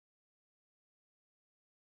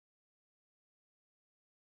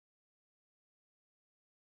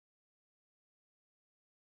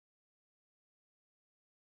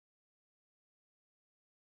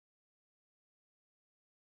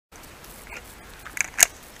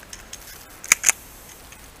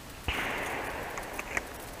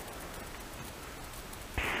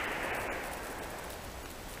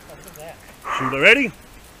Shooter ready.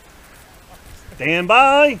 Stand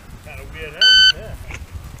by. Kind of weird, huh? Yeah.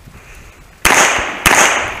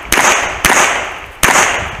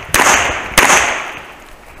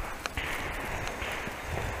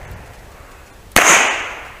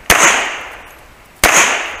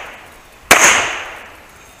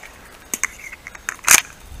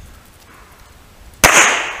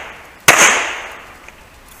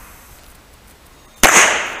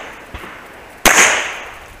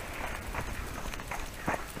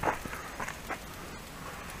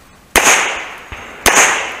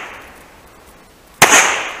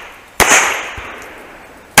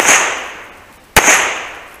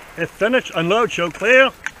 If finished, unload, show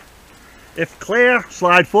clear. If clear,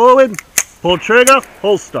 slide forward, pull trigger,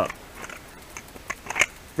 holster.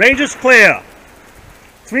 Range is clear.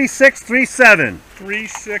 3637.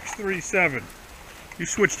 3637. You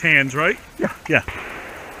switched hands, right? Yeah, yeah.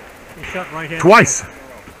 You shot right hand. Twice.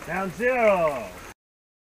 Down 0.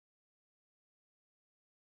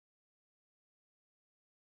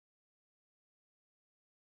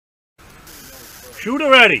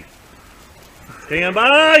 Shooter ready. Stand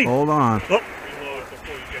by. Hold on. Oh.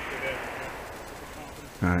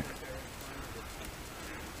 All right.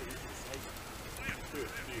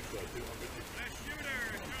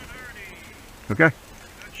 Okay.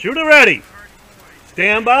 Shooter ready.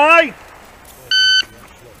 Stand by.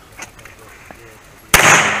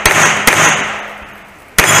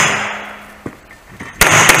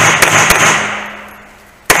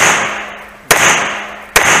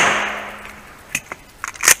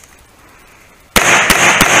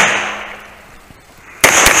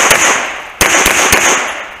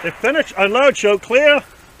 If finished, unload, show clear.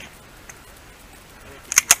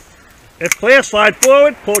 If clear, slide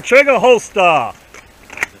forward, pull trigger, holster.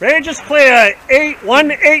 Range is clear,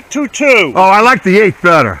 1822. Oh, I like the 8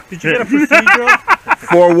 better. Did you get a procedural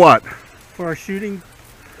For what? for shooting,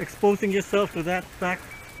 exposing yourself to that back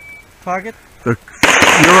target? You're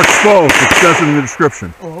exposed. It says in the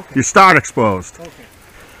description. Oh, okay. You start exposed. Okay.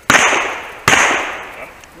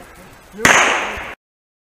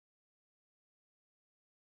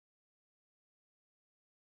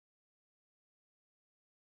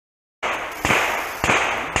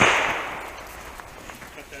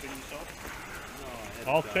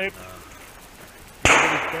 All tape.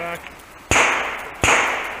 Back.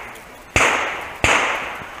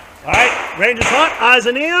 All right, range is hot, eyes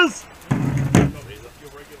and ears.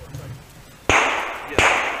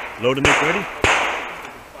 Load and make ready.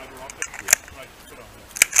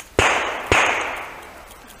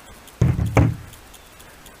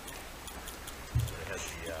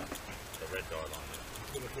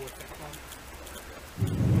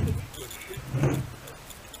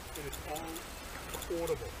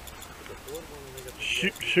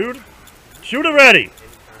 Shooter ready.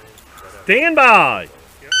 Stand by.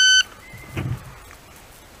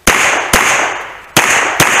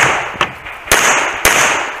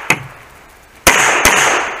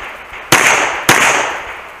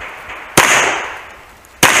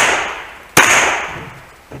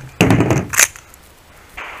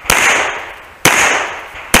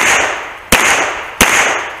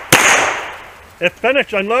 If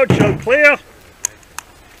finished, unload, show clear.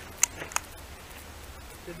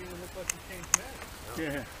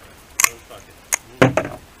 Yeah.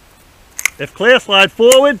 If clear, slide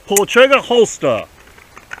forward, pull trigger, holster.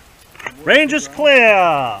 Range is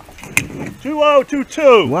clear.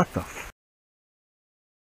 2022. What the f?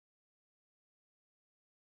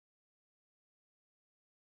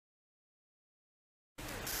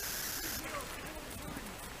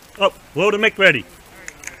 Oh, load and make ready.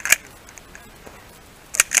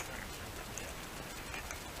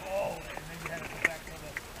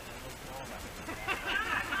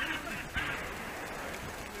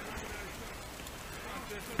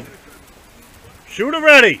 Shooter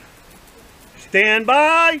ready. Stand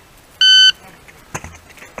by.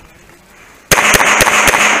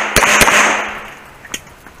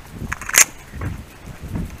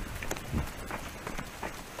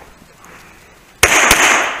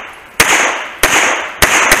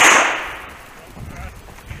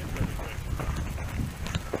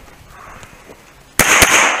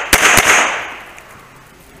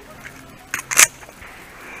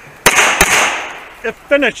 If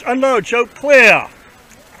finished, unload, show clear.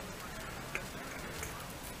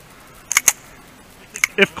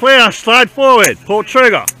 If clear, slide forward, pull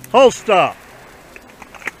trigger, holster.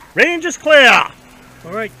 Range is clear.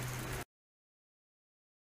 All right.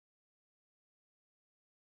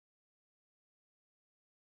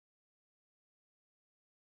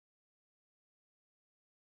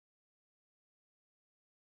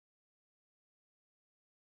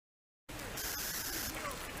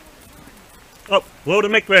 Up, load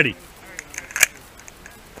and make ready.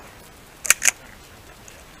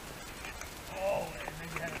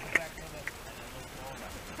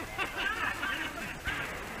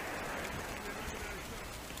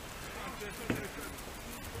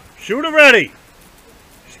 Shooter ready.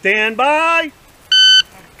 Stand by.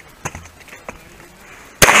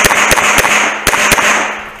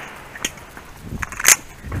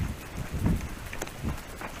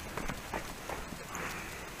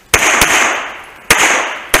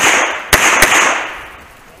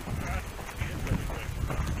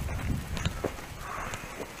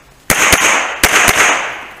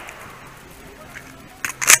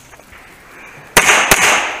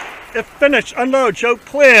 If finished, unload, show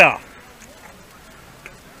clear.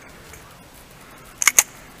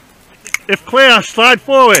 If clear, slide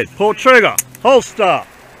forward, pull trigger, holster.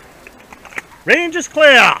 Range is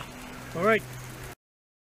clear. All right.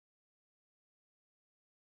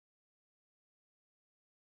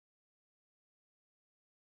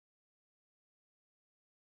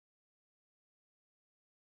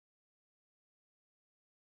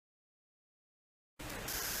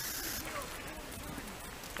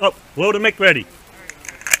 Up, load and make ready.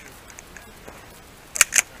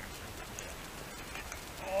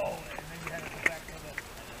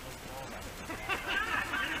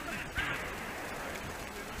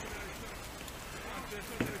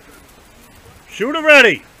 Shooter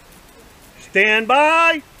ready. Stand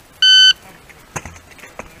by.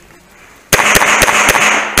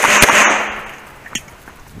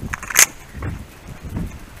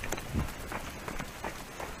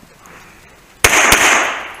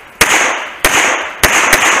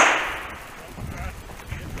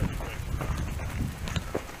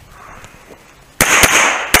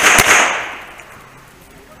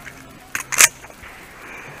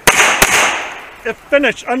 If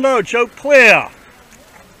finished, unload, show clear.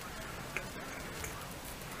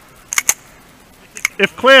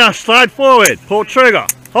 If clear, slide forward, pull trigger,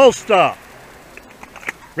 holster.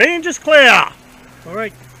 Range is clear. All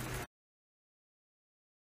right.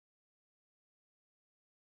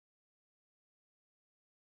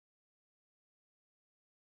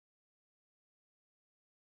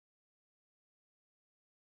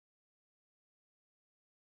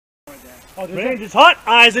 Range is hot,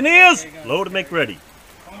 eyes and ears. Load and make ready.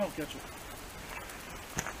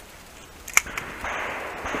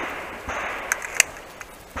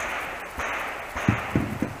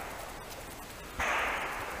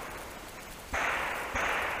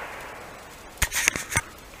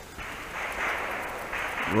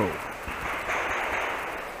 Roll.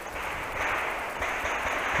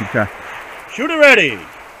 Okay. Shooter ready.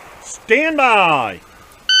 Stand by.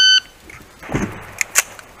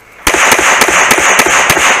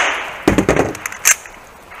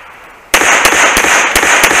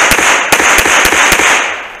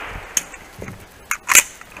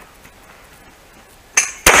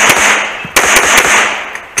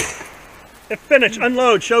 If finished,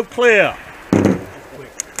 unload, show clear.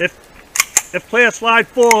 If clear, slide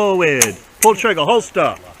forward. Pull trigger,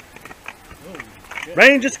 holster.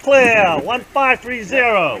 Range is clear.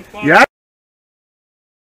 1530. Yeah.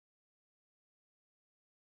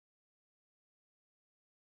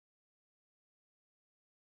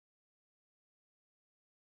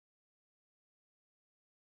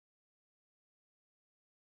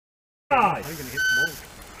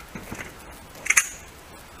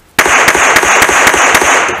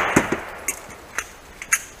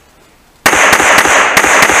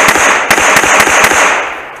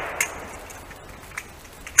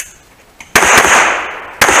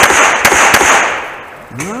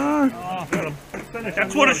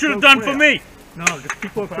 That's what it should have done for me. No, the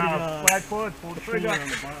people are putting Slide forward, pull trigger, on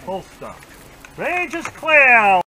the bottom. holster. Range is clear.